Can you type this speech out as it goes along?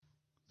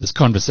This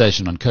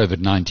conversation on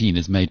COVID-19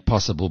 is made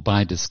possible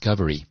by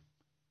Discovery.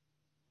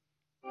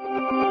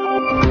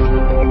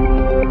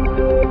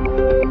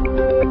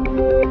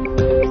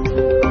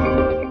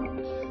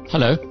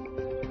 Hello,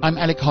 I'm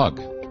Alec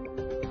Hogg,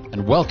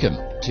 and welcome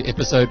to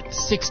episode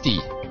 60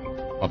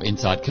 of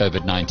Inside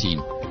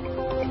COVID-19.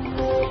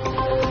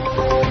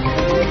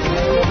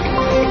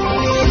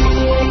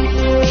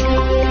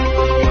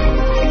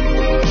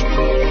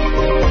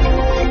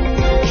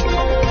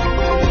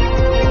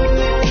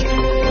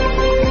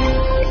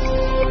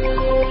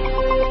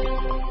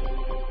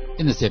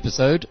 In this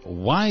episode,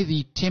 why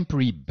the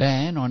temporary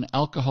ban on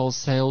alcohol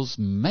sales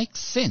makes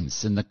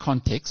sense in the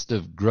context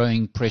of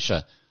growing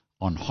pressure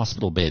on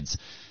hospital beds.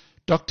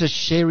 Dr.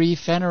 Sherry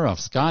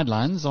Faneroff's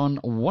guidelines on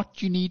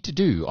what you need to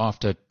do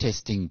after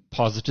testing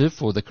positive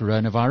for the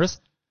coronavirus.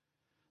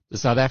 The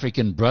South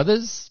African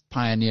brothers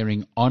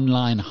pioneering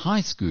online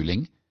high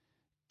schooling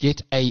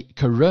get a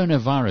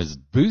coronavirus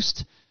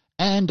boost,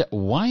 and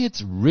why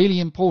it's really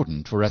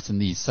important for us in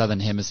the Southern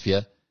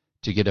Hemisphere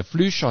to get a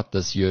flu shot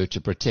this year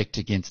to protect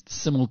against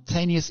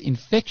simultaneous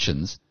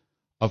infections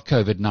of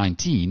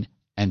COVID-19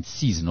 and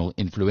seasonal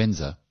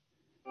influenza.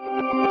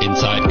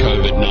 Inside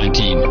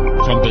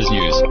COVID-19 from Biz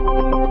News.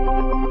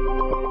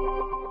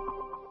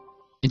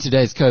 In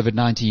today's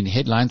COVID-19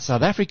 headlines,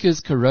 South Africa's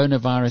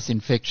coronavirus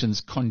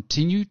infections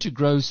continue to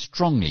grow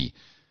strongly,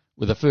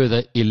 with a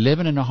further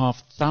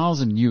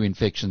 11,500 new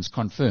infections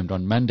confirmed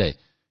on Monday,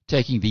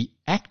 taking the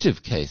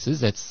active cases,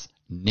 that's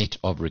net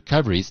of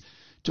recoveries,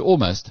 to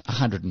almost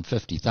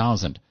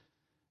 150,000.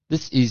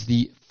 This is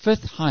the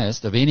fifth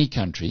highest of any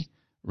country,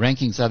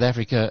 ranking South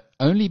Africa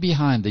only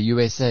behind the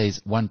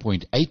USA's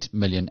 1.8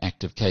 million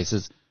active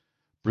cases,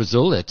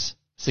 Brazil at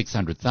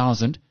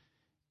 600,000,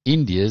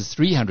 India's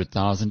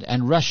 300,000,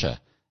 and Russia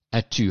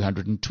at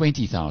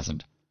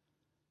 220,000.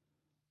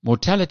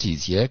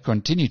 Mortalities here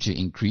continue to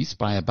increase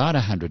by about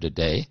 100 a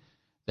day.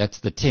 That's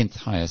the 10th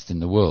highest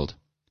in the world.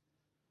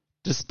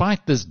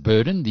 Despite this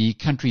burden, the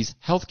country's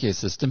healthcare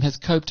system has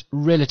coped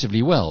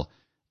relatively well,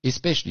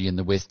 especially in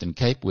the Western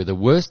Cape, where the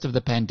worst of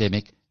the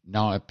pandemic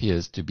now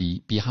appears to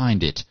be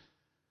behind it.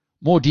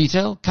 More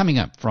detail coming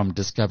up from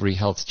Discovery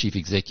Health's Chief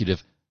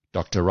Executive,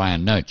 Dr.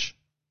 Ryan Noach.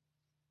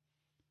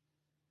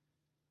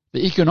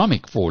 The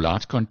economic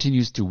fallout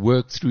continues to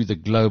work through the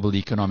global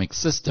economic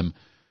system,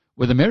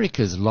 with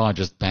America's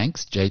largest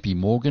banks, JP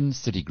Morgan,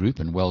 Citigroup,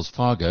 and Wells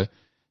Fargo,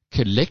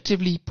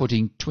 collectively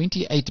putting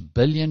 $28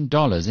 billion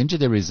into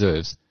their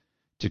reserves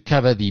to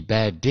cover the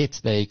bad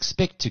debts they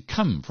expect to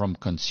come from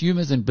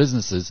consumers and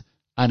businesses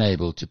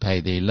unable to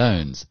pay their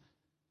loans.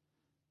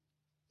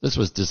 This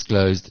was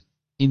disclosed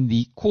in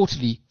the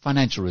quarterly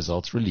financial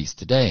results released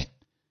today.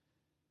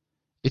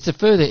 It's a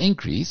further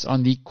increase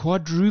on the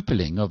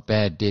quadrupling of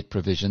bad debt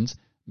provisions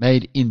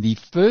made in the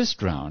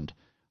first round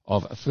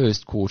of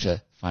first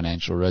quarter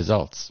financial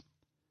results.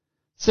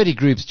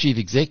 Citigroup's chief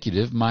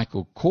executive,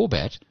 Michael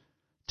Corbat,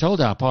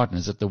 told our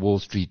partners at the Wall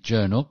Street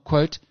Journal,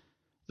 quote,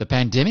 "The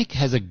pandemic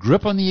has a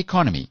grip on the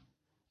economy,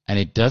 and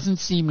it doesn't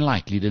seem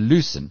likely to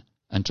loosen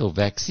until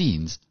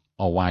vaccines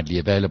are widely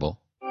available."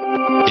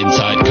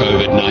 Inside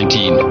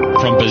COVID-19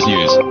 from Biz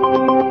News.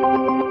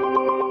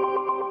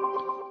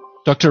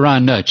 Dr.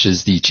 Ryan Noach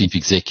is the Chief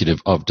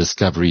Executive of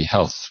Discovery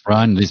Health.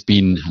 Ryan, there's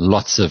been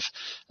lots of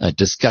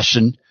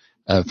discussion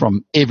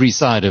from every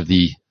side of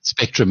the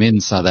spectrum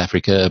in South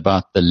Africa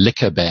about the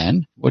liquor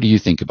ban. What do you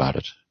think about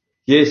it?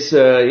 Yes,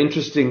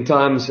 interesting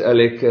times,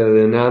 Alec.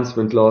 The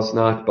announcement last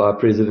night by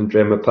President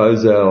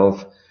Ramaphosa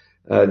of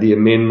the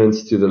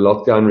amendments to the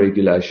lockdown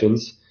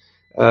regulations.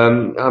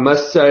 I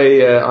must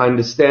say I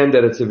understand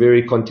that it's a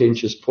very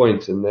contentious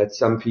point and that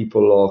some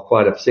people are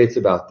quite upset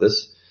about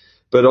this.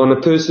 But on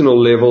a personal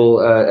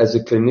level, as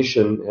a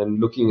clinician and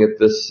looking at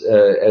this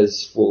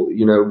as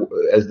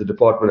the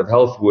Department of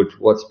Health would,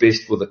 what's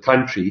best for the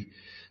country,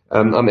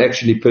 I'm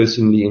actually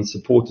personally in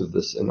support of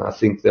this, and I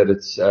think that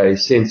it's a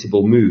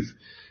sensible move.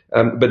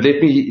 But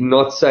let me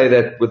not say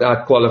that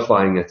without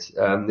qualifying it.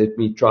 Let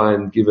me try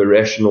and give a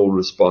rational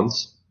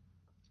response.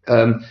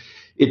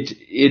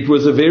 It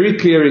was a very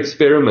clear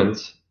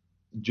experiment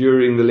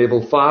during the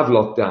level 5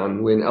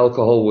 lockdown when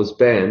alcohol was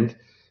banned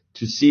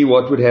to see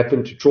what would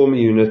happen to trauma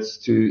units,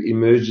 to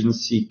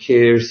emergency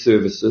care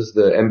services,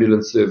 the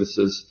ambulance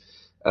services,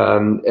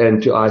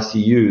 and to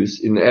ICUs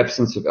in the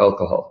absence of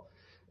alcohol.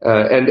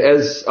 And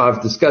as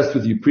I've discussed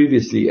with you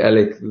previously,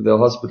 Alec, the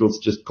hospitals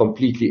just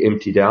completely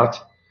emptied out.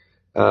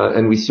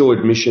 And we saw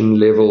admission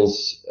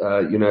levels,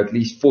 at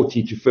least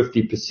 40 to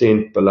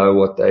 50% below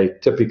what they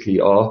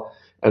typically are.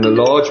 And a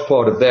large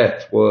part of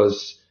that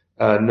was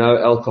no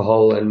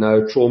alcohol and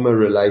no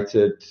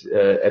trauma-related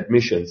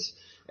admissions.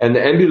 And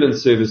the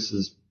ambulance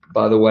services,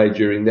 by the way,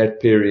 during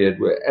that period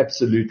were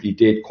absolutely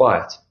dead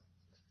quiet.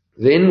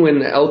 Then when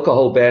the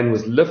alcohol ban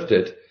was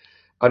lifted,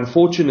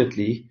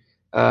 unfortunately,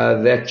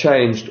 that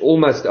changed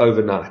almost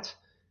overnight.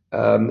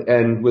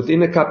 And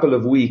within a couple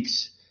of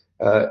weeks,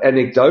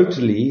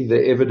 anecdotally,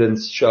 the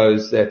evidence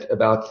shows that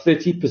about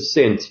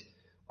 30%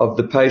 of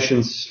the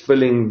patients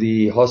filling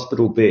the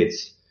hospital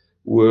beds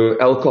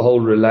were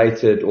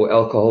alcohol-related or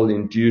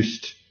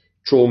alcohol-induced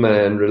trauma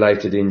and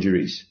related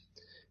injuries.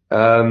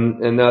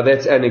 And now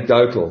that's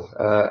anecdotal.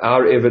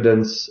 Our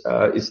evidence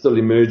is still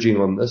emerging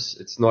on this.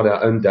 It's not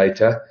our own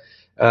data,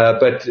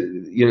 but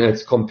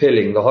it's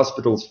compelling. The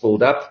hospital's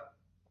filled up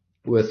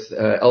with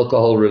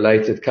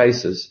alcohol-related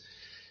cases.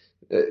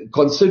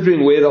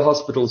 Considering where the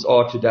hospitals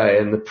are today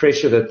and the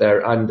pressure that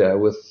they're under,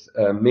 with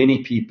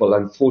many people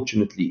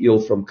unfortunately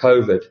ill from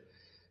COVID,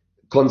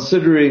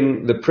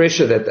 considering the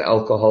pressure that the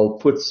alcohol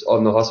puts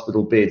on the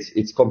hospital beds,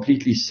 it's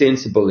completely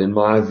sensible, in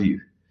my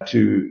view,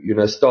 to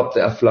stop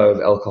the flow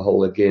of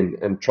alcohol again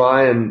and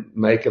try and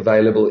make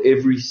available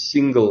every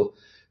single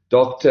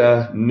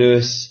doctor,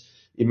 nurse,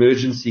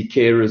 emergency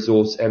care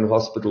resource and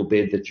hospital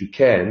bed that you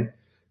can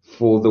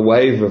for the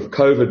wave of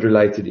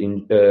COVID-related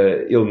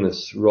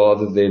illness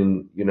rather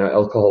than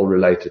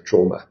alcohol-related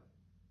trauma.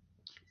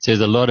 It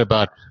says a lot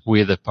about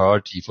where the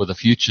priority for the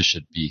future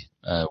should be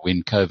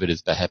when COVID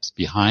is perhaps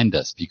behind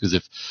us, because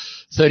if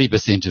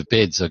 30% of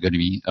beds are going to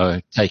be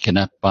taken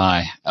up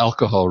by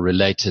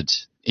alcohol-related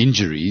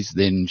injuries,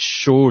 then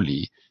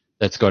surely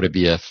that's got to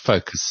be a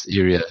focus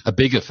area, a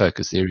bigger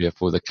focus area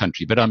for the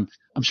country. But I'm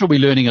sure we're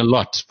learning a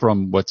lot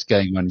from what's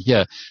going on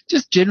here.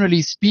 Just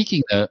generally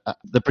speaking,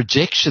 the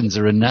projections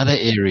are another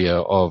area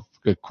of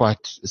quite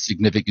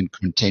significant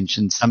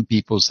contention. Some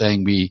people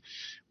saying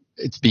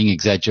it's being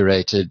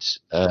exaggerated,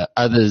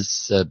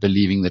 others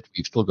believing that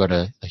we've still got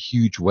a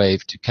huge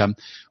wave to come.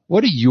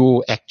 What are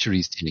your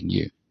actuaries telling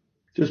you?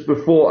 Just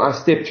before I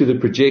step to the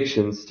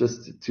projections,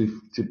 just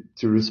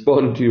to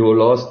respond to your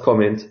last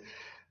comment,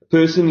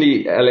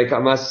 personally, Alec, I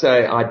must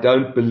say I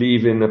don't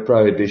believe in a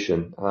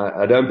prohibition.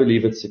 I don't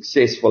believe it's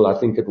successful. I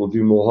think it will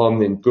do more harm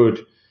than good.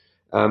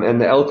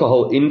 And the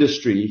alcohol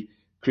industry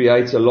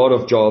creates a lot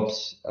of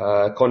jobs,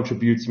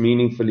 contributes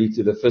meaningfully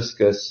to the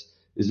fiscus,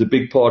 is a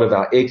big part of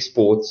our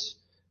exports,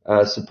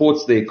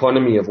 supports the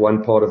economy of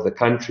one part of the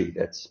country.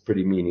 That's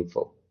pretty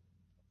meaningful.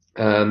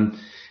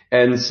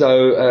 And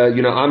so,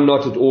 I'm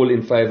not at all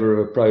in favor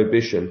of a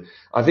prohibition.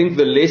 I think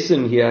the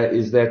lesson here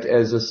is that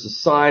as a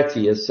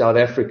society, as South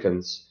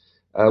Africans,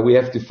 we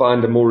have to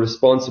find a more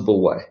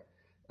responsible way,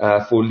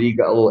 for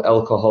legal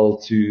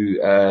alcohol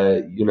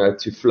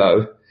to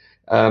flow.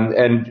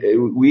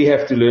 And we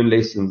have to learn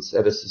lessons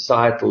at a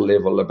societal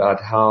level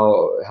about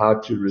how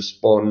to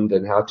respond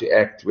and how to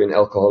act when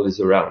alcohol is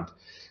around.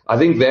 I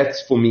think that,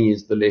 for me,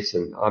 is the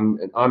lesson.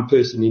 I'm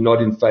personally not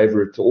in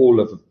favor at all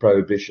of a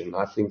prohibition.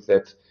 I think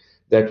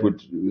that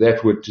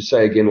would, to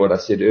say again what I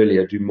said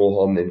earlier, do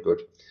more harm than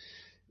good.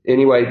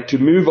 Anyway, to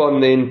move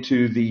on then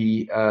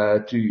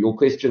to your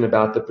question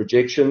about the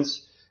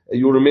projections.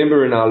 You'll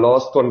remember in our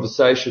last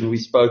conversation we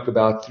spoke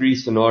about 3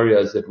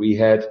 scenarios that we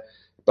had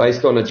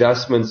based on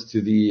adjustments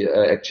to the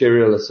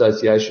Actuarial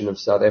Association of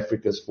South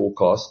Africa's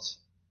forecasts.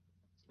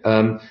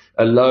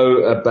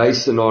 A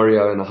base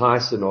scenario and a high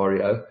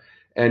scenario.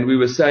 And we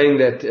were saying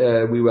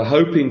that we were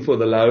hoping for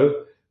the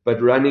low,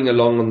 but running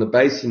along on the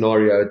base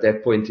scenario at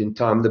that point in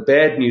time. The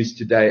bad news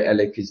today,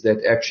 Alec, is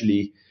that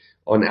actually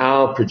on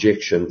our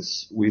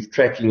projections, we're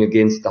tracking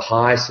against the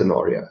high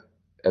scenario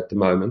at the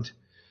moment.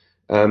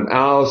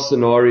 Our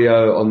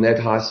scenario on that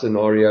high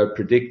scenario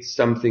predicts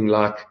something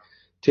like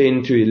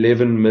 10 to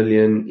 11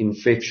 million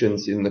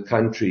infections in the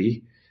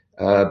country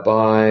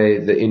by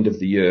the end of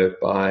the year,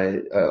 by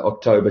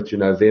October to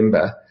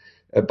November.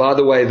 By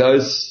the way,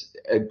 those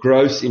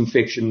gross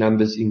infection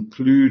numbers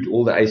include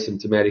all the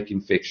asymptomatic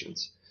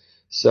infections.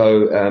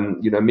 So,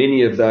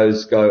 many of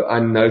those go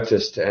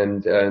unnoticed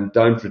and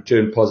don't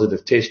return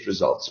positive test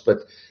results. But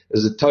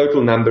as a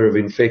total number of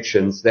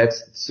infections,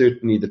 that's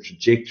certainly the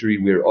trajectory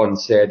we're on,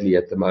 sadly,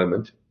 at the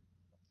moment.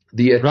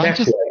 The attack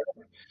rate,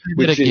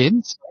 which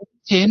again,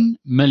 10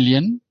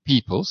 million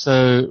people,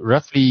 so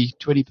roughly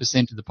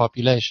 20% of the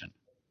population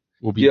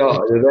will be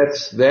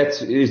affected.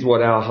 That is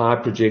what our high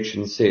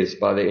projection says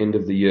by the end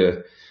of the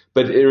year.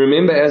 But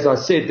remember, as I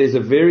said, there's a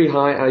very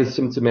high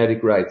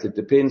asymptomatic rate. It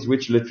depends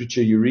which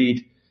literature you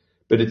read,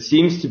 but it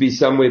seems to be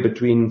somewhere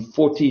between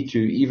 40 to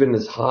even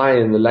as high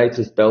in the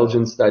latest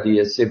Belgian study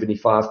as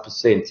 75%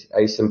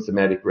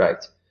 asymptomatic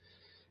rate.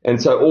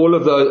 And so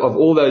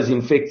all those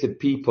infected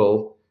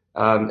people,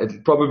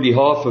 probably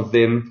half of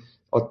them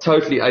are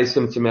totally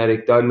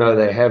asymptomatic, don't know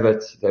they have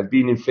it, they've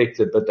been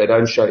infected, but they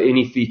don't show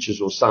any features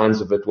or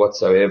signs of it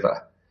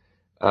whatsoever.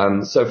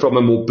 So from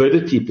a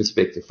morbidity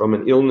perspective, from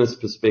an illness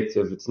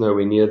perspective, it's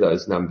nowhere near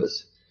those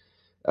numbers.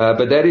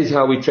 But that is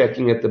how we're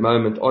tracking at the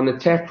moment. On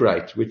attack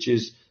rate, which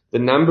is the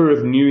number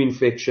of new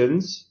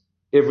infections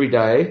every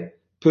day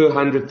per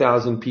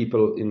 100,000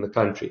 people in the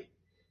country.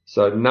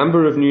 So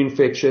number of new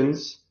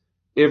infections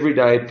every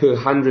day per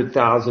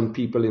 100,000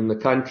 people in the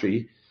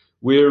country,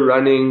 we're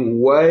running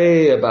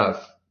way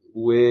above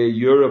where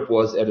Europe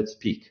was at its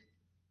peak.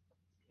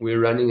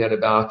 We're running at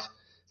about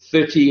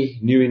 30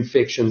 new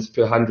infections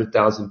per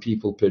 100,000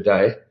 people per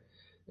day,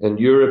 and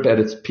Europe at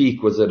its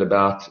peak was at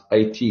about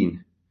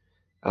 18.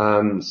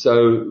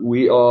 So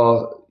we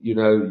are,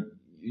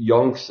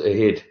 yonks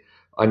ahead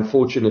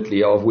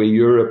unfortunately, of where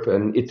Europe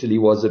and Italy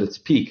was at its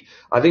peak.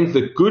 I think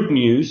the good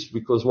news,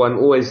 because one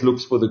always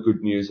looks for the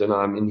good news, and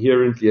I'm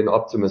inherently an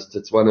optimist,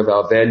 it's one of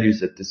our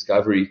values at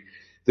Discovery.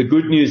 The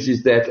good news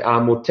is that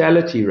our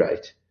mortality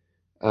rate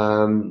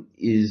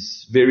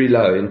is very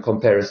low in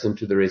comparison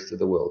to the rest of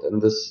the world,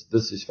 and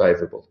this is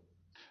favorable.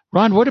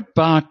 Ryan, what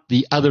about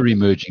the other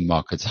emerging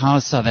markets? How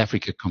is South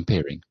Africa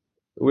comparing?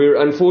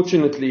 We're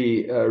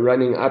unfortunately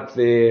running up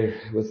there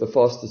with the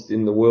fastest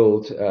in the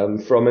world.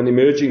 From an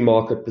emerging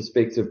market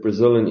perspective,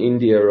 Brazil and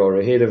India are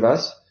ahead of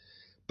us,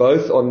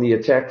 both on the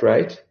attack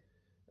rate,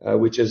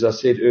 which, as I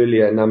said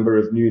earlier, a number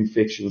of new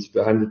infections per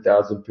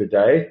 100,000 per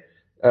day,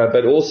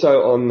 but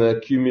also on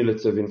the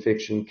cumulative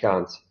infection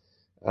count.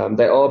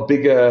 They are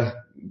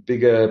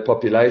bigger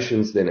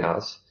populations than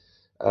ours,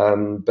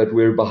 but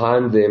we're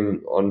behind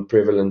them on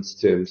prevalence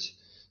terms.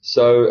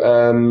 So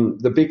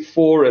the big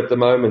four at the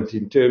moment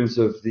in terms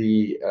of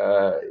the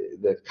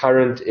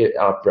current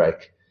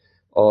outbreak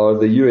are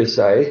the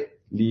USA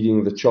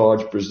leading the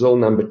charge, Brazil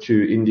number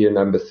 2, India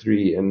number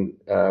 3, and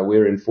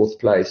we're in 4th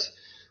place.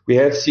 We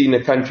have seen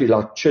a country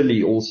like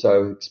Chile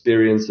also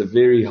experience a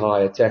very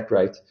high attack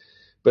rate,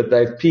 but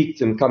they've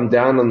peaked and come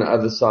down on the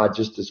other side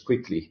just as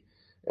quickly.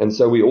 And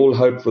so we all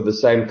hope for the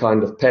same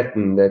kind of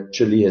pattern that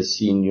Chile has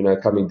seen,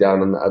 coming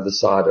down on the other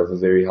side of a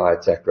very high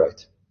attack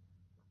rate.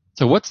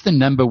 So what's the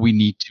number we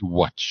need to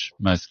watch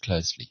most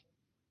closely?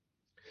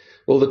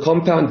 Well, the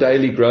compound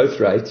daily growth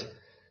rate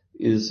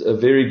is a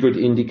very good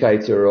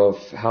indicator of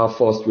how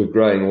fast we're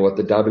growing or what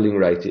the doubling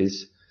rate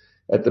is.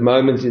 At the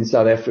moment in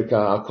South Africa,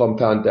 our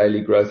compound daily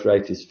growth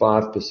rate is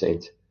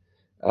 5%.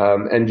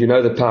 And you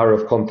know the power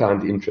of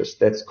compound interest.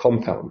 That's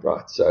compound,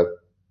 right? So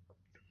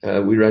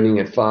we're running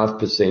at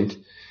 5%.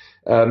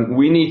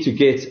 We need to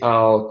get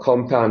our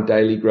compound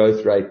daily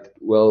growth rate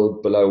well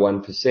below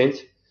 1%.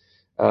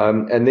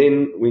 And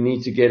then we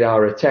need to get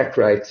our attack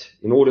rate.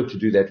 In order to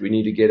do that, we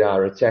need to get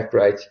our attack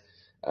rate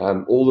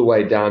all the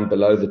way down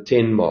below the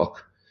 10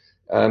 mark.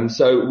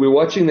 So we're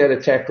watching that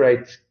attack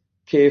rate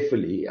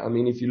carefully. I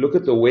mean, if you look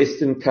at the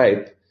Western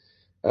Cape,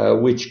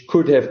 which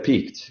could have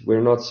peaked,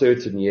 we're not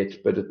certain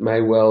yet, but it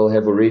may well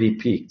have already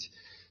peaked.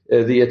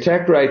 The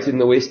attack rate in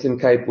the Western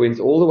Cape went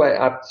all the way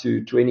up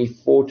to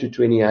 24 to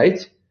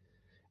 28.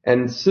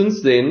 And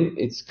since then,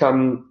 it's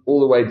come all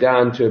the way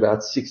down to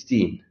about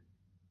 16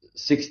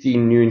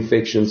 new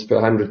infections per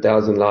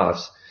 100,000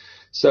 lives.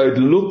 So it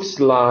looks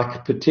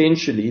like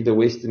potentially the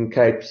Western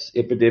Cape's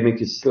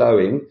epidemic is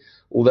slowing,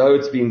 although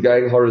it's been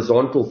going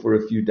horizontal for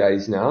a few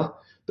days now.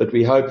 But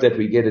we hope that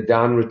we get a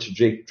downward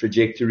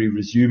trajectory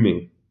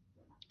resuming,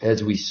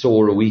 as we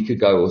saw a week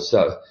ago or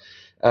so.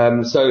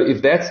 So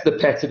if that's the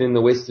pattern in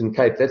the Western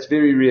Cape, that's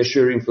very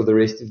reassuring for the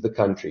rest of the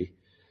country.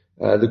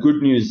 The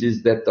good news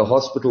is that the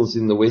hospitals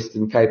in the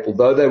Western Cape,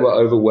 although they were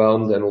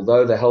overwhelmed and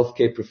although the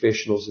healthcare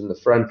professionals in the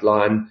front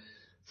line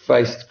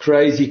faced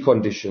crazy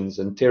conditions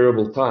and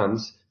terrible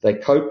times, they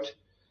coped.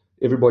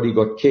 Everybody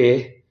got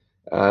care.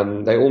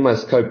 They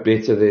almost cope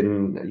better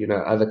than,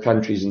 other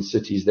countries and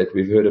cities that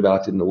we've heard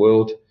about in the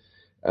world.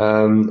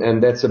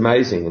 And that's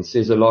amazing and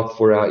says a lot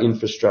for our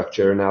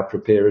infrastructure and our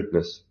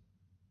preparedness.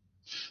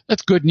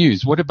 That's good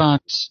news. What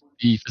about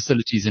the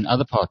facilities in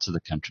other parts of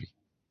the country?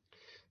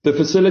 The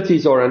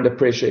facilities are under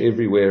pressure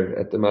everywhere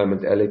at the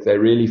moment, Alec. They're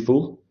really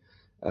full.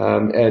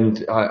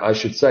 And I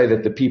should say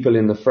that the people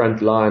in the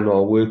front line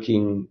are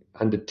working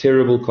under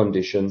terrible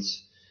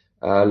conditions,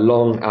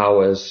 long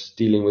hours,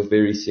 dealing with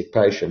very sick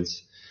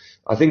patients.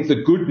 I think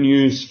the good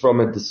news from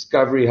a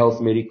Discovery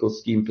Health Medical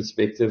Scheme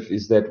perspective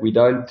is that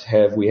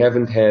we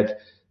haven't had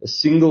a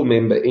single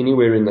member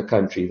anywhere in the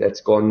country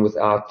that's gone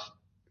without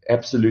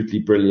absolutely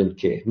brilliant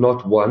care.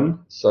 Not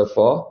one so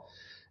far.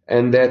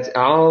 And that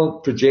our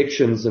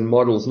projections and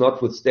models,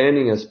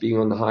 notwithstanding us being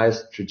on the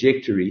highest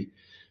trajectory,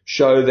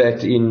 show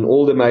that in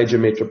all the major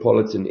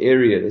metropolitan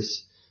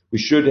areas, we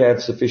should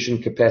have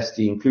sufficient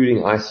capacity, including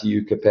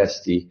ICU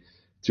capacity,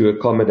 to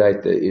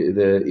accommodate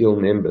the ill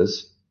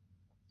members.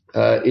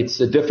 It's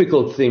a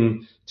difficult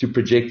thing to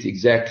project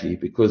exactly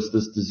because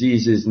this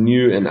disease is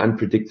new and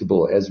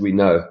unpredictable, as we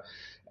know.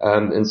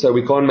 And so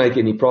we can't make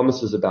any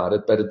promises about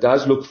it, but it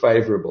does look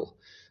favorable.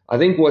 I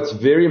think what's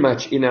very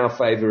much in our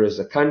favor as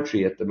a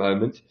country at the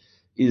moment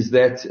is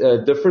that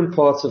different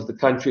parts of the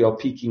country are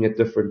peaking at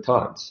different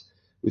times.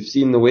 We've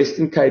seen the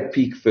Western Cape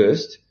peak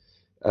first.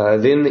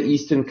 Then the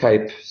Eastern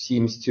Cape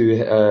seems to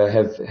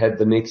have had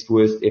the next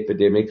worst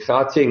epidemic.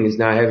 Gauteng is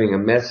now having a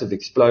massive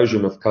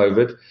explosion of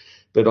COVID,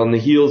 but on the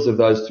heels of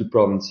those two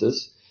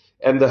provinces.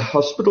 And the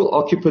hospital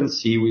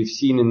occupancy we've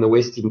seen in the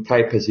Western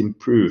Cape has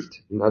improved.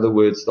 In other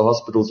words, the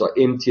hospitals are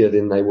emptier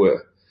than they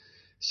were.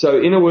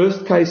 So in a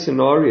worst case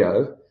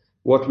scenario,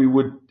 what we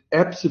would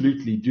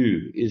absolutely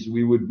do is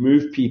we would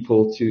move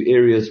people to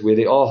areas where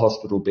there are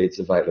hospital beds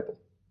available.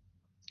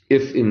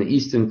 If in the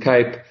Eastern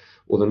Cape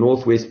or the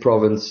Northwest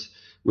Province,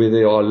 where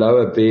there are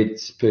lower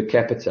beds per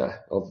capita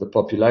of the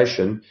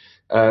population,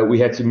 we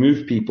had to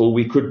move people,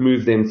 we could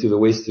move them to the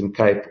Western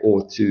Cape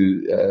or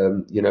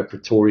to,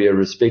 Pretoria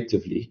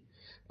respectively.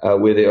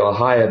 where there are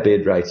higher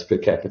bed rates per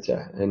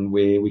capita and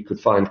where we could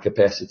find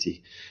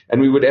capacity.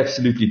 And we would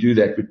absolutely do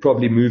that. We'd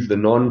probably move the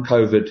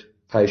non-COVID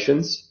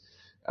patients,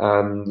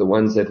 the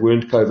ones that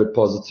weren't COVID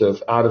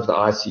positive, out of the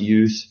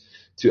ICUs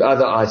to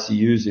other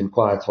ICUs in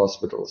quiet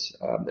hospitals.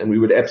 And we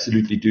would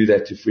absolutely do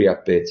that to free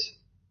up beds.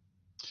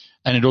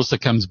 And it also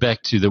comes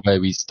back to the way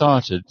we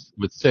started,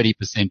 with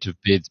 30% of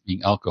beds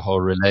being alcohol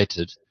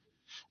related.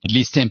 At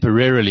least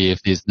temporarily,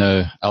 if there's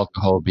no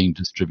alcohol being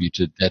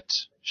distributed, that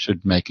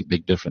should make a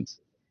big difference.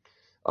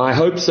 I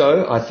hope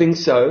so. I think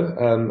so.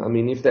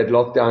 If that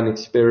lockdown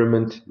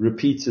experiment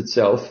repeats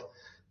itself,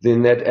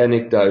 then that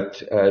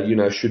anecdote,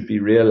 should be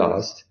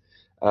realized.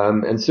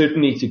 And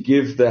certainly to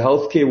give the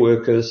healthcare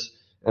workers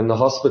and the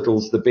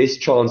hospitals the best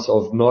chance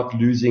of not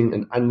losing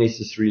an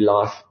unnecessary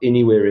life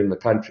anywhere in the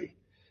country,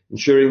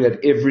 ensuring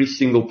that every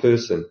single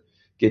person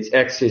gets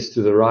access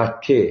to the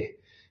right care.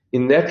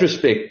 In that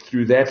respect,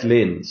 through that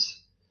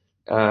lens,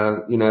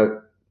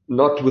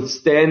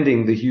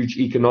 notwithstanding the huge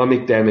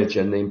economic damage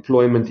and the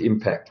employment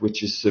impact,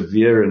 which is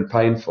severe and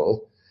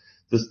painful,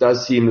 this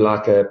does seem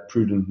like a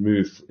prudent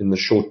move in the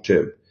short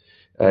term.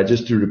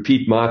 Just to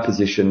repeat my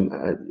position,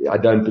 I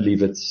don't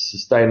believe it's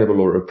sustainable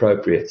or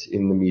appropriate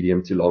in the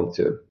medium to long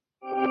term.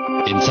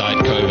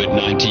 Inside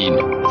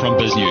COVID-19 from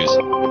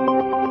BizNews.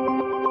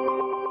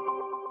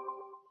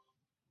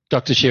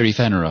 Dr. Sherry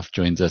Fanneroff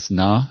joins us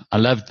now. I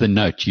loved the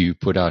note you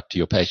put out to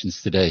your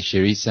patients today,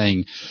 Sherry,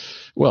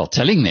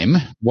 telling them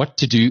what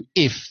to do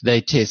if they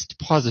test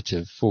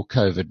positive for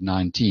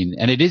COVID-19.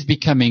 And it is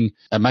becoming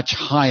a much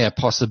higher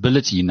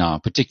possibility now,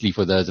 particularly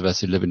for those of us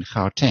who live in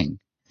Gauteng.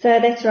 So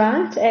that's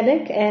right,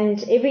 Alec.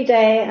 And every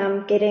day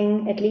I'm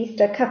getting at least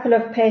a couple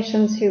of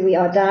patients who we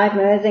are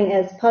diagnosing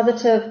as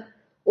positive,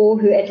 or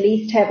who at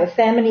least have a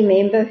family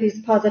member who's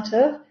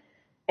positive.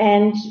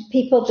 And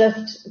people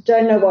just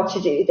don't know what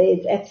to do.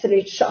 There's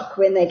absolute shock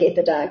when they get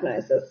the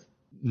diagnosis.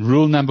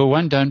 Rule number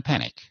one, don't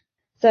panic.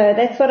 So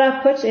that's what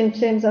I put in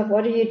terms of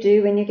what do you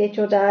do when you get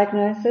your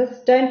diagnosis?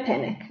 Don't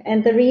panic.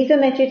 And the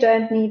reason that you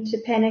don't need to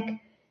panic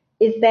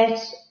is that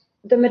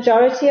the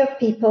majority of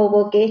people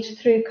will get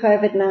through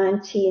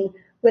COVID-19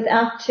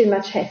 without too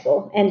much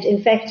hassle. And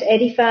in fact,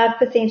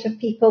 85% of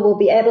people will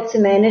be able to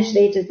manage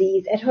their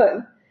disease at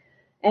home.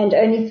 And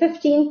only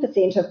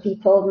 15% of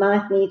people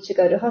might need to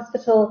go to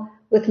hospital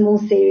with more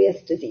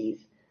serious disease.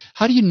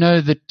 How do you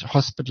know that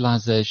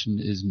hospitalization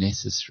is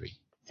necessary?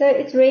 So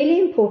it's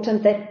really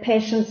important that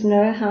patients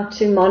know how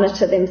to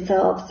monitor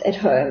themselves at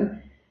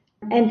home.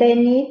 And they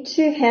need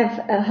to have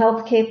a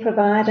healthcare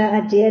provider,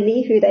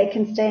 ideally, who they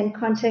can stay in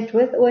contact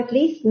with, or at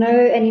least know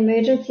an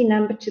emergency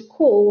number to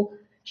call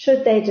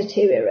should they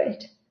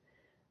deteriorate.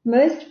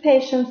 Most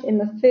patients in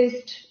the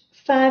first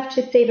 5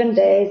 to 7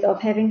 days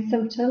of having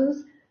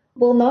symptoms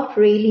will not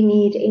really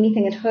need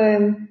anything at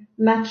home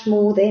much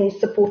more than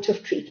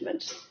supportive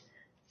treatment.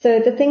 So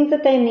the things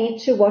that they need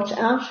to watch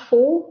out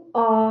for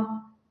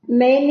are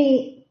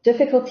mainly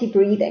difficulty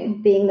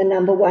breathing being the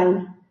number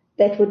one.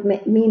 That would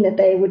mean that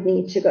they would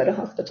need to go to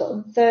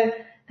hospital. So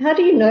how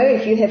do you know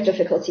if you have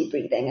difficulty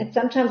breathing? It's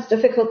sometimes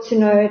difficult to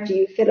know, do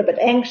you feel a bit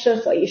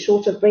anxious? Are you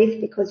short of breath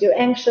because you're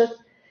anxious?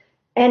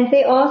 And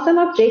there are some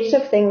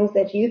objective things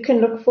that you can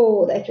look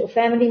for, that your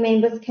family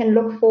members can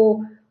look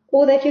for,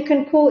 or that you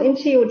can call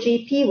into your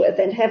GP with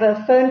and have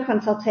a phone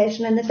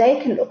consultation and that they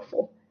can look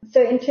for.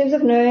 So in terms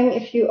of knowing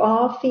if you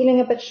are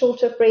feeling a bit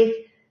short of breath,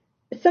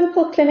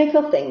 simple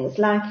clinical things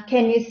like,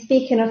 can you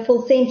speak in a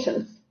full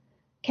sentence?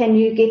 Can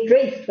you get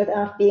dressed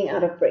without being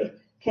out of breath?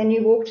 Can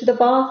you walk to the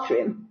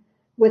bathroom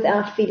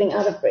without feeling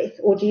out of breath?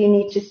 Or do you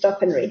need to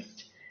stop and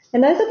rest?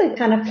 And those are the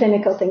kind of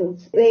clinical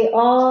things. There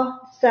are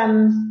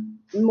some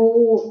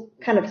more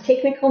kind of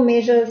technical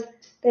measures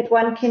that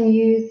one can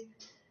use.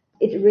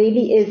 It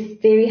really is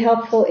very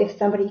helpful if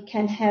somebody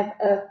can have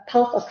a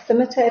pulse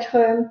oximeter at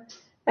home,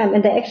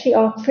 and they actually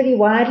are pretty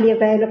widely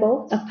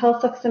available. A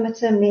pulse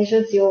oximeter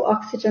measures your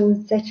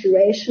oxygen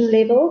saturation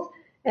levels,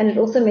 and it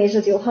also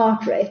measures your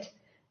heart rate.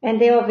 And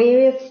there are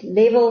various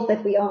levels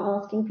that we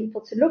are asking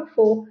people to look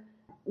for,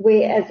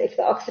 whereas if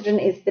the oxygen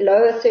is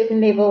below a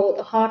certain level,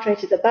 the heart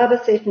rate is above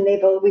a certain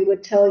level, we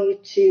would tell you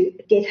to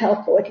get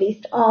help, or at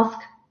least ask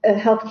a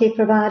healthcare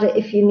provider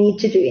if you need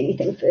to do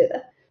anything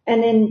further.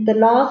 And then the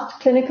last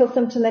clinical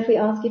symptom that we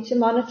ask you to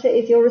monitor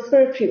is your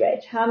respiratory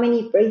rate. How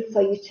many breaths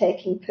are you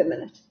taking per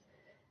minute?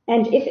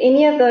 And if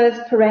any of those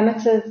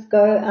parameters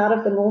go out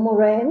of the normal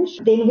range,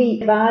 then we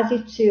advise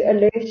you to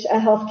alert a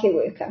healthcare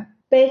worker.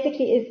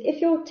 Basically,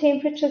 if your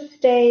temperature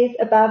stays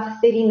above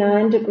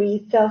 39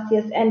 degrees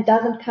Celsius and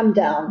doesn't come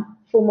down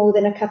for more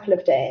than a couple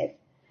of days,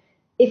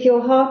 if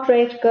your heart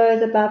rate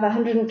goes above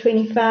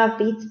 125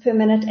 beats per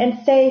minute and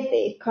stays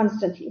there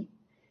constantly,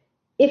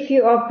 if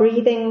you are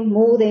breathing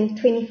more than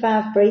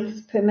 25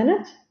 breaths per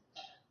minute,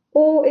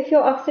 or if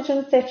your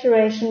oxygen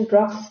saturation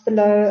drops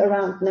below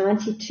around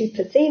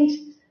 92%,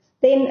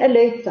 then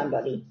alert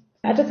somebody.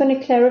 I just want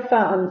to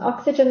clarify on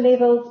oxygen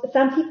levels.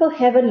 Some people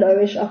have a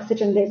lowish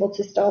oxygen level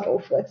to start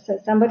off with. So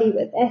somebody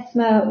with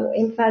asthma or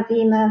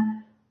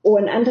emphysema or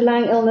an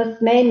underlying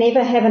illness may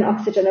never have an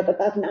oxygen of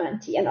above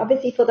 90. And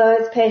obviously for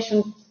those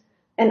patients,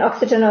 an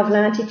oxygen of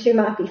 92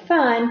 might be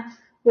fine,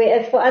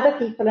 whereas for other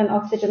people an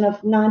oxygen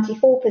of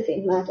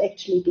 94% might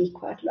actually be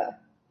quite low.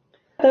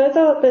 Those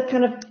are the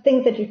kind of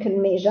things that you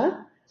can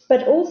measure,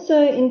 but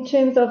also in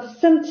terms of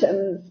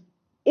symptoms,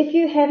 if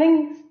you're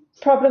having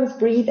problems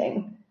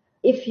breathing,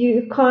 if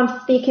you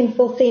can't speak in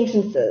full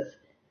sentences,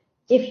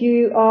 if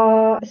you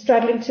are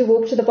struggling to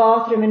walk to the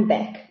bathroom and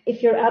back,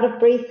 if you're out of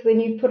breath when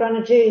you put on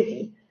a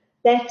jersey,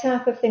 that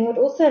type of thing would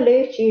also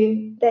alert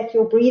you that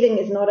your breathing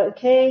is not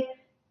okay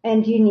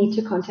and you need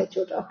to contact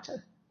your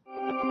doctor.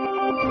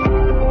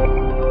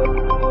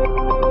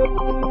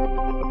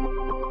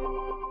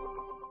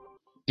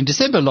 In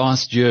December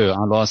last year,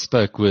 I last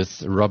spoke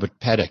with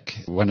Robert Paddock,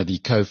 one of the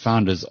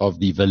co-founders of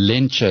the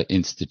Valencia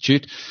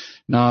Institute.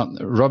 Now,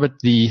 Robert,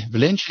 the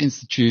Valencia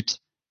Institute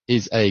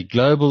is a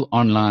global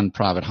online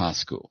private high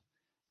school,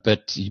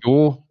 but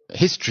your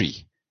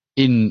history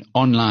in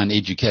online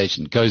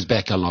education goes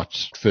back a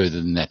lot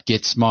further than that.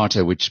 Get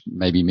Smarter, which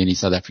maybe many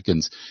South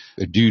Africans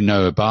do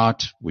know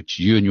about, which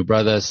you and your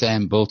brother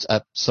Sam built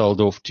up,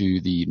 sold off to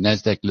the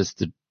NASDAQ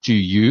listed to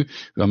you,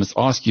 who I must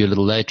ask you a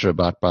little later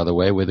about, by the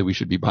way, whether we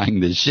should be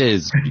buying the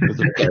shares because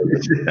of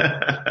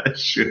COVID.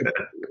 Sure.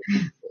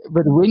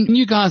 But when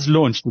you guys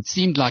launched, it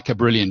seemed like a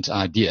brilliant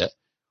idea.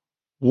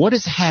 What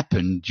has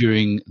happened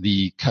during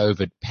the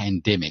COVID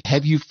pandemic?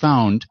 Have you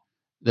found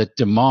that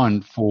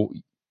demand for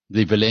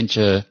the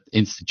Valencia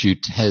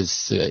Institute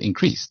has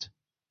increased?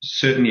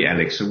 Certainly,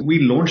 Alex. So we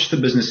launched the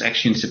business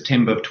actually in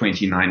September of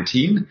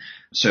 2019.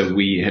 So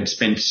we had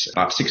spent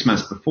about 6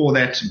 months before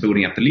that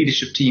building up the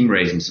leadership team,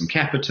 raising some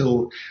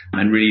capital,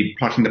 and really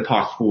plotting the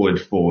path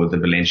forward for the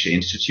Valencia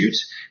Institute.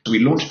 So we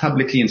launched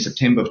publicly in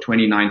September of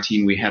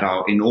 2019. We had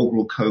our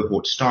inaugural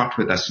cohort start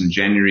with us in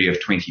January of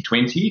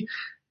 2020,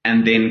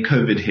 and then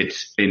COVID hit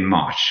in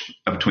March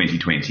of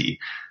 2020.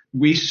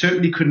 We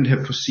certainly couldn't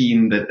have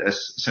foreseen that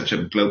such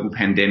a global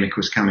pandemic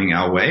was coming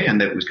our way and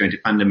that it was going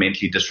to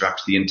fundamentally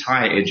disrupt the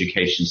entire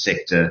education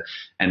sector,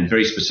 and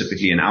very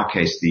specifically in our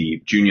case,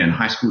 the junior and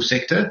high school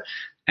sector.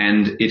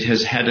 And it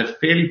has had a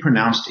fairly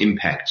pronounced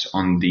impact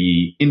on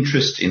the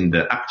interest in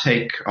the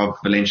uptake of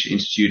Valencia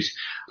Institute.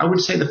 I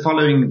would say the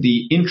following: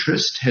 the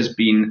interest has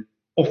been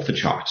off the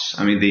charts.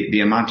 I mean,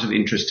 the amount of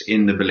interest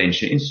in the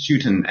Valencia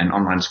Institute and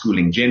online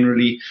schooling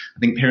generally. I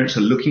think parents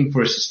are looking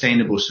for a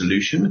sustainable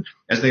solution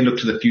as they look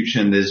to the future,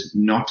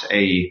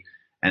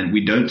 and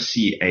we don't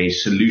see a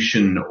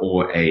solution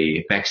or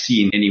a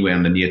vaccine anywhere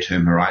on the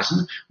near-term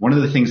horizon. One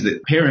of the things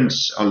that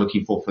parents are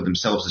looking for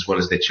themselves as well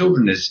as their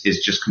children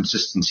is just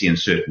consistency and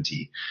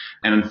certainty.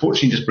 And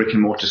unfortunately, just brick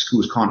and mortar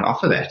schools can't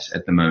offer that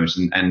at the moment.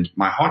 And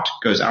my heart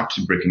goes out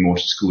to brick and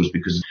mortar schools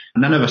because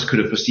none of us could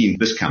have foreseen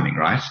this coming,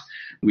 right?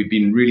 We've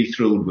been really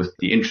thrilled with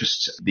the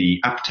interest.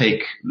 The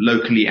uptake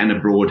locally and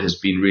abroad has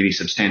been really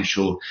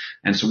substantial.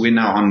 And so we're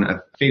now on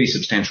a fairly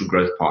substantial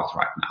growth path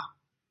right now.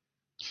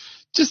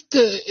 Just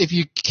if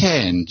you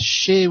can,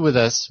 share with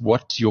us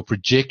what your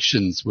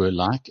projections were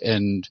like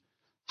and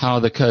how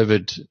the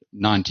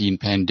COVID-19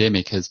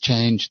 pandemic has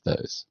changed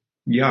those.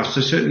 Yeah,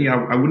 so certainly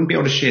I wouldn't be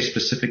able to share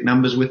specific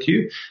numbers with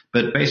you,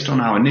 but based on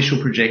our initial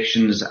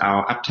projections,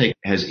 our uptake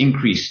has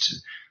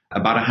increased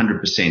about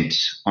 100%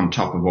 on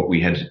top of what we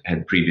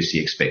had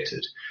previously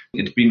expected.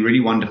 It's been really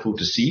wonderful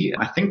to see.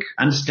 I think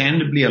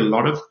understandably a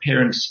lot of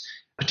parents,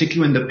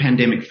 particularly when the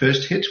pandemic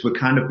first hit, were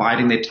kind of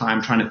biding their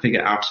time trying to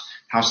figure out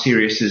how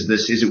serious is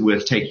this? Is it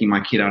worth taking my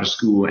kid out of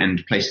school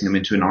and placing them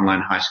into an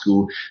online high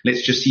school?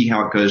 Let's just see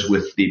how it goes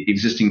with the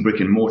existing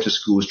brick and mortar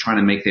schools trying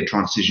to make their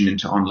transition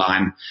into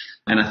online.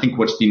 And I think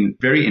what's been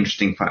very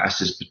interesting for us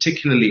is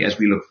particularly as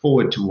we look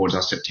forward towards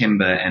our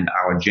September and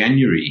our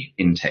January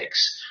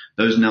intakes,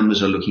 those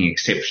numbers are looking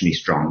exceptionally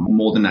strong,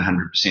 more than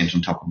 100%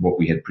 on top of what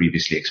we had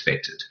previously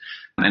expected.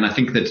 And I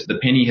think that the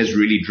penny has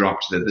really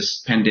dropped, that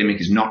this pandemic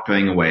is not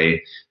going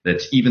away,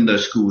 that even though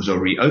schools are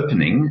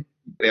reopening,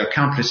 there are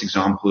countless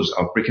examples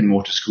of brick and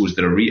mortar schools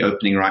that are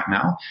reopening right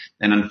now.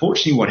 And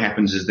unfortunately, what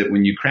happens is that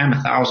when you cram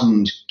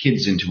 1,000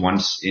 kids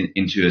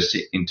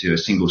into a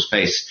single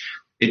space,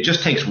 it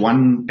just takes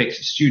one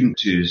infected student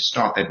to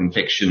start that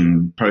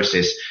infection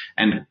process.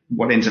 And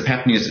what ends up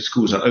happening is that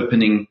schools are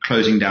opening,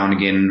 closing down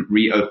again,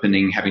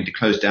 reopening, having to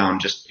close down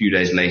just a few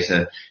days later.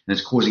 And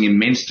it's causing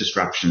immense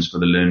disruptions for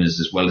the learners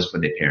as well as for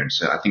their parents.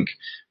 So I think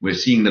we're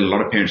seeing that a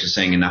lot of parents are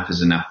saying enough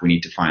is enough. We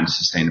need to find a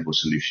sustainable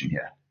solution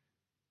here.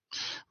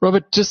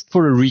 Robert, just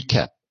for a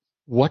recap,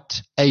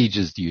 what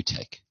ages do you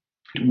take?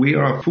 We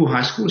are a full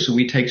high school, so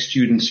we take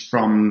students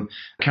from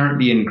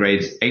currently in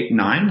grades 8,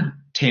 9,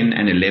 10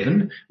 and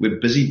 11. We're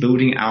busy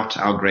building out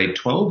our grade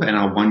 12 and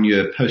our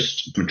 1-year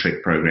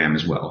post-matric program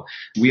as well.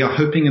 We are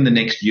hoping in the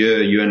next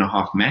year and a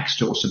half max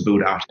to also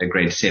build out a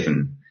grade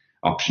 7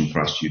 option for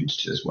our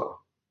students as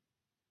well.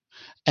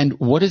 And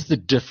what is the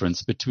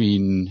difference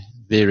between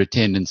their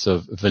attendance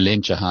of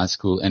Valencia High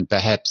School and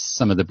perhaps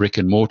some of the brick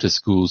and mortar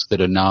schools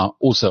that are now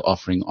also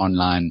offering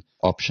online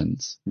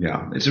options?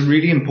 Yeah, it's a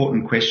really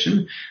important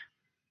question.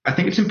 I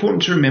think it's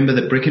important to remember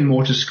that brick and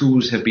mortar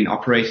schools have been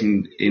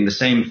operating in the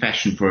same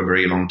fashion for a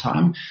very long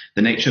time.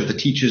 The nature of the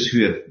teachers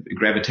who have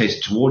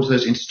gravitated towards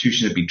those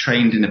institutions have been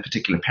trained in a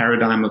particular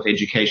paradigm of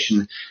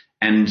education.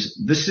 And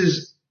this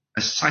is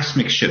a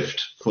seismic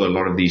shift for a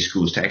lot of these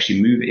schools to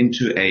actually move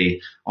into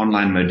a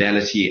online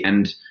modality.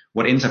 And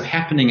what ends up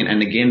happening,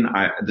 and again,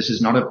 this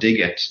is not a dig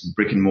at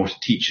brick and mortar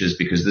teachers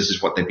because this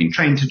is what they've been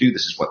trained to do.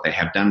 This is what they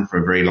have done for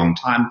a very long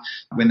time.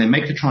 When they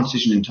make the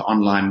transition into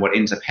online, what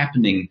ends up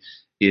happening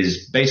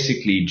is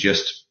basically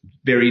just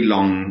very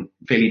long,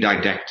 fairly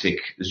didactic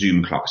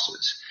Zoom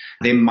classes.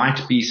 There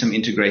might be some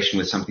integration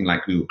with something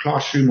like Google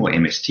Classroom or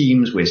MS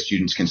Teams where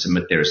students can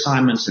submit their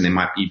assignments, and there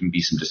might even be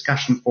some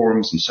discussion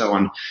forums and so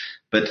on.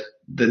 But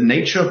the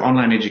nature of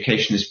online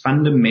education is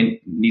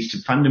needs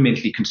to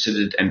fundamentally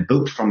considered and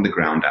built from the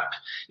ground up.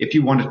 If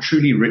you want a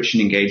truly rich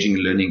and engaging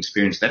learning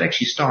experience, that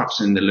actually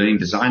starts in the learning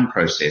design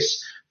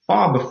process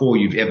far before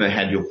you've ever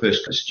had your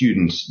first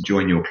students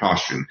join your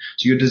classroom.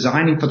 So you're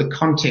designing for the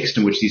context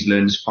in which these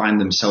learners find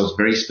themselves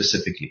very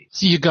specifically.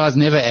 So you guys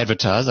never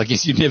advertise. I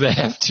guess you never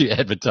have to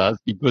advertise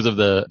because of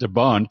the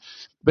demand.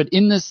 But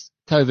in this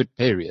COVID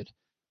period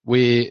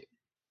where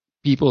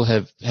people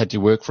have had to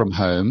work from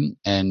home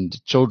and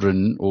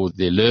children or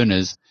their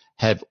learners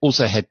have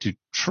also had to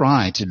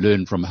try to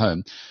learn from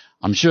home,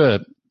 I'm sure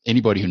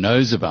anybody who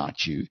knows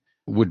about you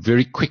would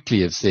very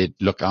quickly have said,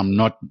 look, I'm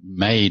not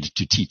made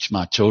to teach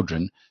my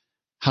children.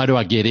 How do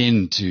I get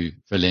into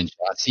Valencia?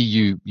 I see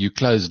you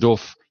closed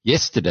off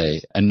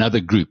yesterday another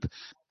group.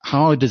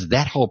 How does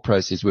that whole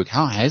process work?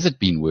 How has it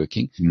been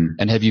working?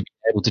 And have you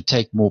been able to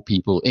take more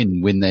people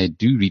in when they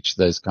do reach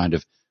those kind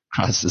of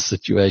crisis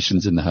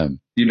situations in the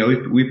home? You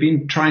know, we've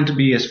been trying to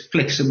be as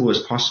flexible as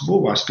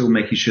possible while still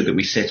making sure that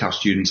we set our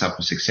students up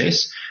for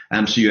success.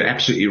 So you're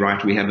absolutely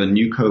right. We have a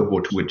new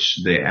cohort, which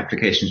the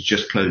applications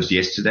just closed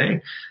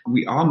yesterday.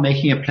 We are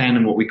making a plan,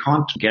 and what we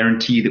can't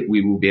guarantee that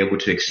we will be able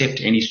to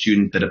accept any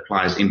student that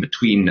applies in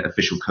between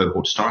official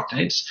cohort start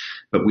dates.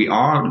 But we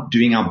are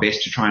doing our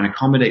best to try and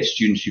accommodate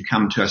students who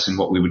come to us in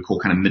what we would call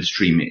kind of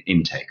midstream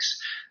intakes.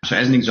 So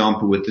as an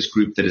example, with this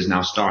group that has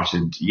now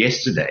started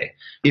yesterday,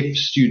 if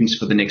students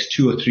for the next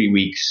 2 or 3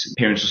 weeks,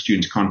 parents or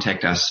students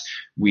contact us,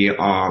 we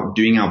are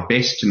doing our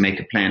best to make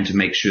a plan to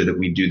make sure that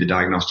we do the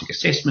diagnostic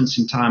assessments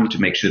in time, to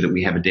make sure that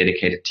we have a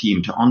dedicated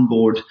team to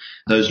onboard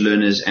those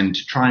learners and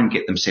to try and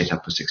get them set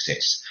up for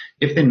success.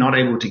 If they're not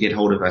able to get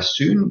hold of us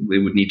soon,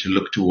 we would need to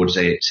look towards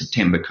a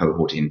September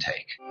cohort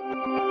intake.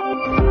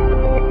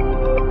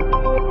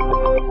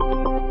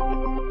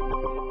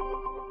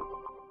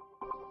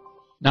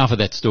 Now for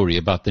that story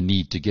about the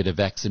need to get a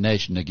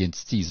vaccination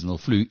against seasonal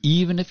flu,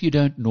 even if you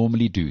don't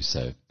normally do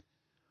so.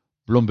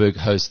 Bloomberg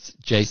hosts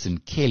Jason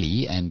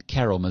Kelly and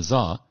Carol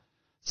Mazar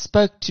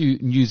spoke to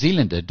New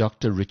Zealander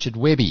Dr. Richard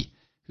Webby,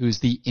 who is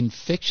the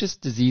infectious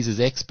diseases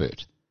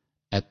expert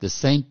at the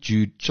St.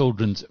 Jude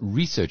Children's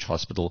Research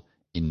Hospital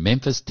in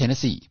Memphis,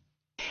 Tennessee.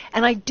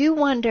 And I do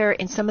wonder,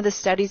 in some of the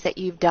studies that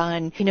you've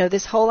done,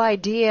 this whole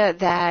idea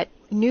that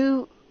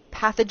new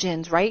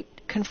pathogens, right,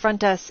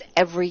 confront us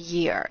every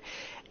year.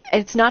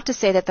 It's not to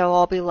say that they'll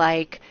all be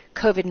like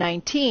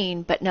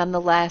COVID-19, but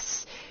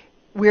nonetheless,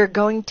 we're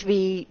going to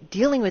be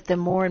dealing with them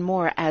more and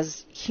more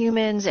as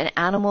humans and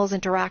animals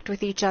interact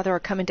with each other or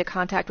come into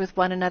contact with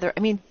one another. I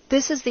mean,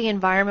 this is the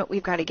environment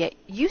we've got to get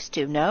used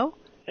to, no?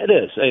 It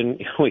is, and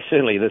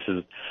this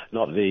is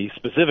not the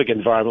specific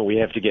environment we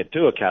have to get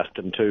too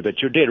accustomed to, but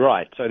you're dead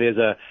right. So there's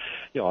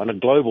on a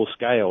global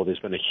scale, there's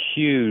been a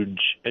huge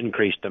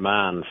increased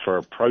demand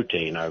for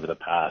protein over the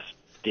past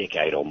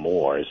decade or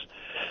more as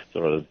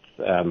sort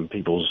of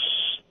people's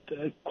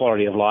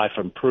quality of life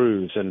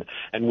improves, and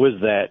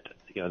with that,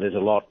 there's a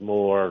lot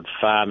more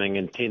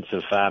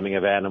intensive farming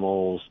of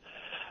animals,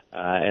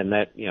 and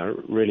that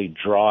really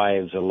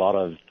drives a lot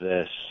of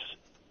this,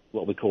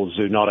 what we call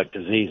zoonotic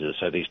diseases.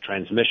 So these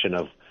transmission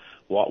of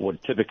what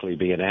would typically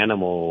be an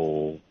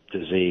animal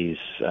disease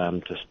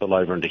to spill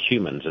over into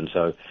humans, and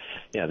so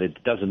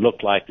it doesn't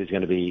look like there's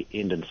going to be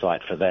end in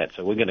sight for that.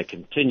 So we're going to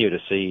continue to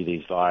see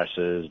these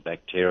viruses,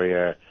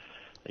 bacteria,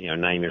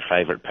 name your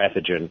favorite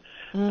pathogen,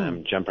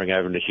 jumping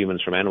over into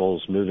humans from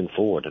animals moving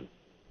forward.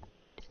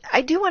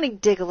 I do want to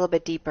dig a little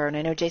bit deeper, and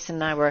I know Jason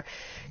and I were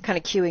kind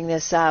of queuing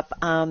this up,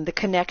 the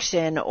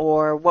connection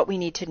or what we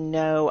need to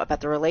know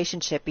about the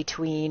relationship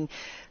between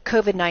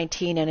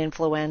COVID-19 and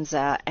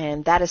influenza,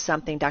 and that is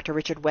something Dr.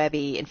 Richard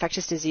Webby,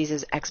 infectious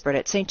diseases expert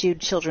at St.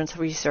 Jude Children's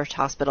Research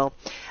Hospital,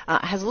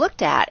 has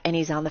looked at, and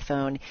he's on the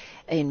phone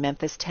in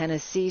Memphis,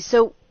 Tennessee.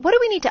 So what do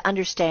we need to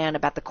understand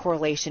about the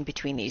correlation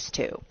between these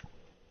two?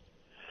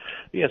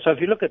 Yeah, so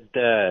if you look at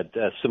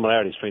the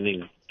similarities between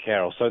these,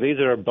 Carol, so these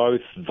are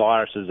both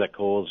viruses that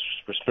cause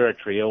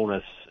respiratory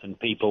illness in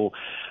people.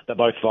 They're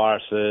both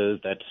viruses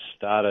that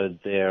started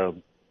their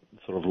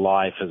sort of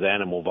life as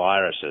animal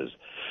viruses.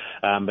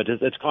 But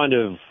it's kind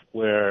of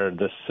where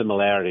the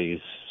similarities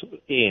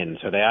end.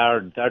 So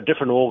they're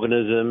different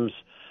organisms.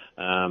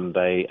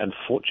 They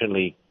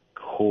unfortunately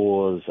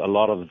cause a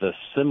lot of the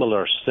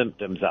similar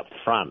symptoms up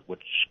front,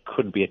 which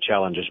could be a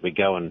challenge as we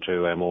go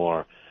into a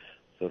more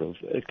sort of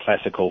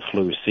classical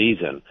flu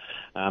season.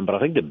 But I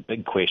think the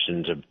big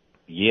questions are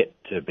yet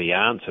to be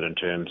answered in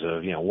terms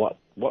of,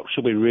 what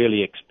should we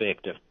really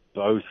expect if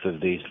both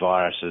of these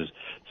viruses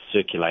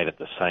circulate at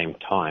the same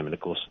time? And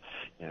of course,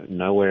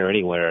 nowhere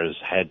anywhere has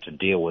had to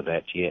deal with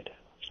that yet.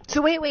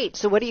 So wait.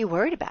 So what are you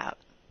worried about?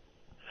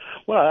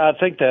 Well, I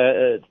think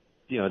the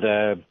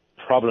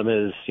problem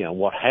is,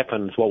 what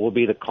happens, what will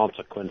be the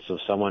consequence of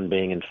someone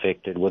being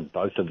infected with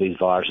both of these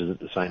viruses at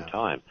the same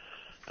time?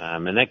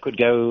 And that could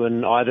go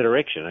in either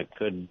direction. It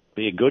could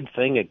be a good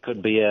thing, it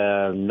could be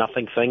a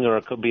nothing thing, or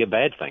it could be a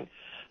bad thing.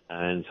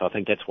 And so I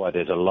think that's why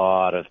there's a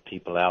lot of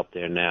people out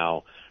there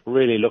now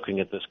really looking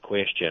at this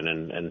question,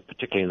 and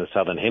particularly in the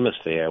Southern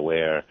Hemisphere,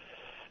 where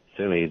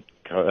certainly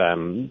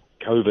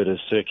COVID is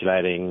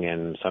circulating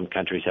and some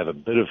countries have a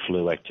bit of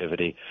flu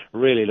activity,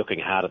 really looking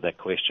hard at that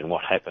question,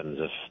 what happens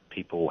if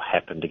people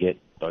happen to get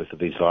both of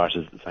these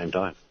viruses at the same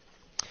time?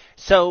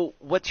 So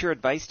what's your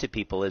advice to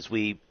people as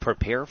we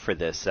prepare for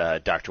this,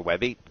 Dr.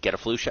 Webby? Get a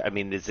flu shot? I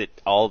mean, is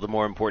it all the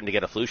more important to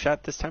get a flu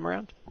shot this time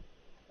around?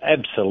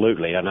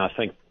 Absolutely, and I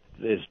think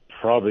there's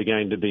probably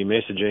going to be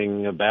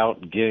messaging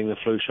about getting the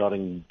flu shot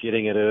and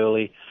getting it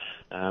early.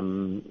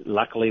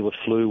 Luckily with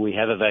flu, we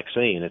have a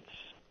vaccine. It's,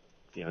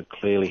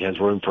 clearly has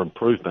room for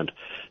improvement,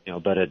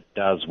 but it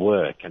does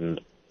work.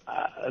 And,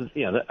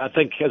 I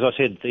think, as I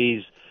said,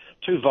 these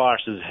two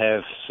viruses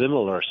have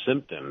similar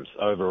symptoms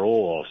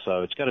overall,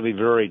 so it's going to be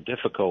very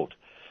difficult,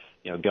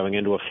 going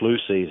into a flu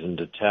season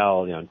to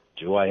tell,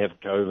 do I have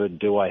COVID,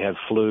 do I have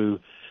flu?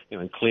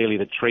 And clearly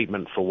the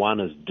treatment for one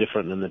is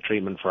different than the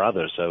treatment for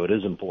others, so it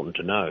is important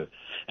to know.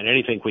 And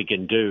anything we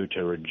can do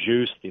to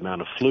reduce the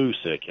amount of flu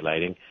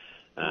circulating,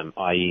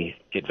 i.e.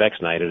 get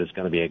vaccinated, is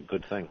going to be a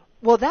good thing.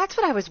 Well, that's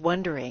what I was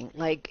wondering.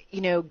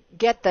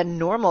 Get the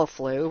normal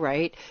flu,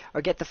 right?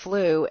 Or get the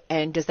flu,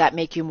 and does that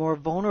make you more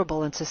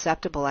vulnerable and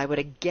susceptible, I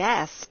would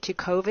guess, to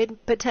COVID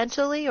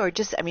potentially? Or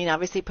just,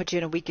 obviously put you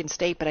in a weakened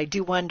state, but I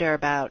do wonder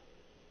about,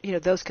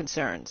 those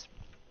concerns.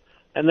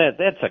 And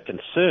that's a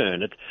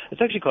concern.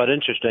 It's actually quite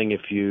interesting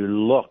if you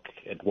look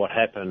at what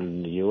happened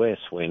in the U.S.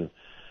 when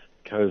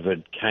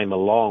COVID came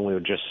along. We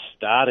were just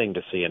starting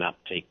to see an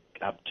uptick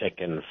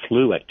in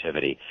flu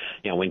activity.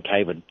 When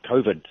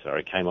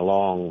COVID came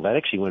along, that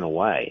actually went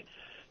away.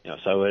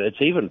 So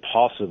it's even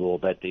possible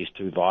that these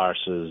two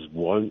viruses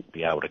won't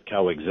be able to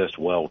coexist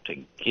well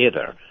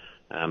together.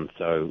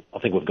 So I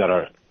think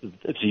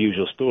it's the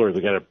usual story.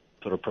 We've got to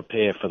sort of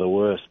prepare for the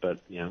worst, but,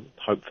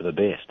 hope for the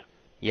best.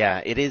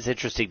 Yeah, it is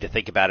interesting to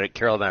think about it.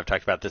 Carol and I have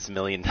talked about this a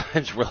million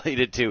times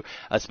related to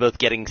us both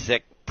getting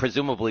sick,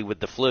 presumably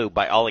with the flu.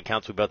 By all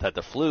accounts, we both had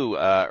the flu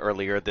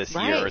earlier this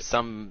year, or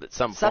some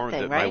form of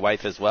it. Right? My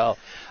wife as well,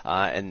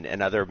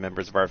 and other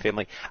members of our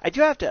family. I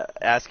do have to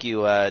ask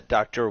you,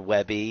 Dr.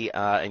 Webby,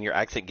 and your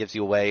accent gives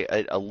you away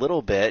a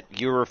little bit.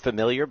 You're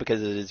familiar,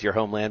 because it is your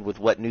homeland, with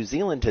what New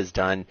Zealand has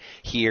done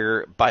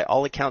here, by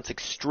all accounts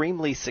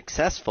extremely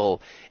successful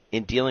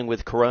in dealing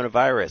with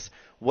coronavirus.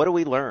 What do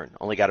we learn?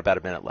 Only got about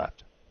a minute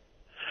left.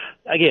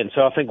 Again,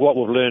 so I think what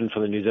we've learned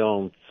from the New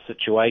Zealand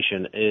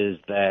situation is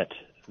that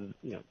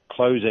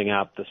closing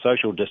up, the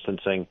social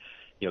distancing,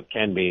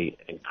 can be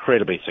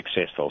incredibly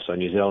successful. So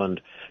New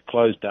Zealand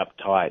closed up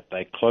tight.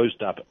 They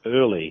closed up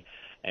early,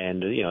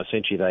 and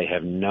essentially they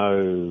have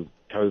no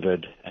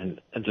COVID and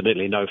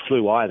incidentally no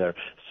flu either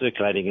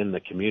circulating in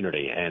the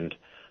community, and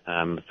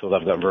so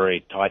they've got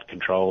very tight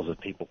controls of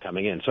people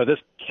coming in. So this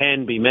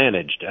can be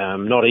managed,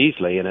 not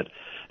easily, and it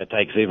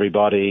takes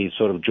everybody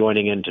sort of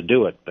joining in to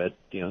do it, but,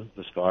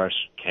 this virus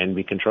can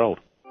be controlled.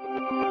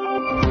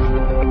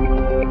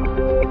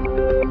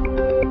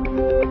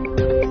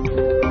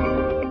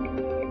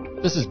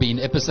 This has been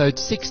episode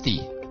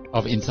 60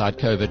 of Inside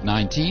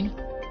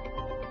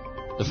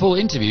COVID-19. The full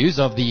interviews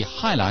of the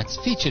highlights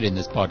featured in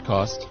this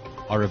podcast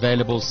are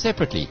available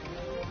separately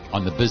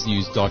on the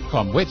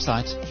biznews.com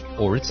website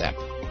or its app.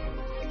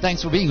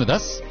 Thanks for being with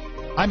us.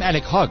 I'm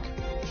Alec Hogg.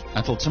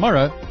 Until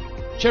tomorrow,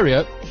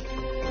 cheerio.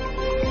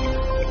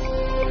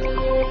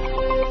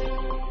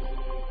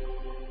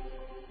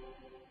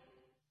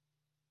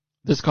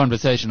 This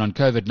conversation on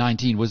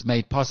COVID-19 was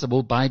made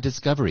possible by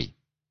Discovery.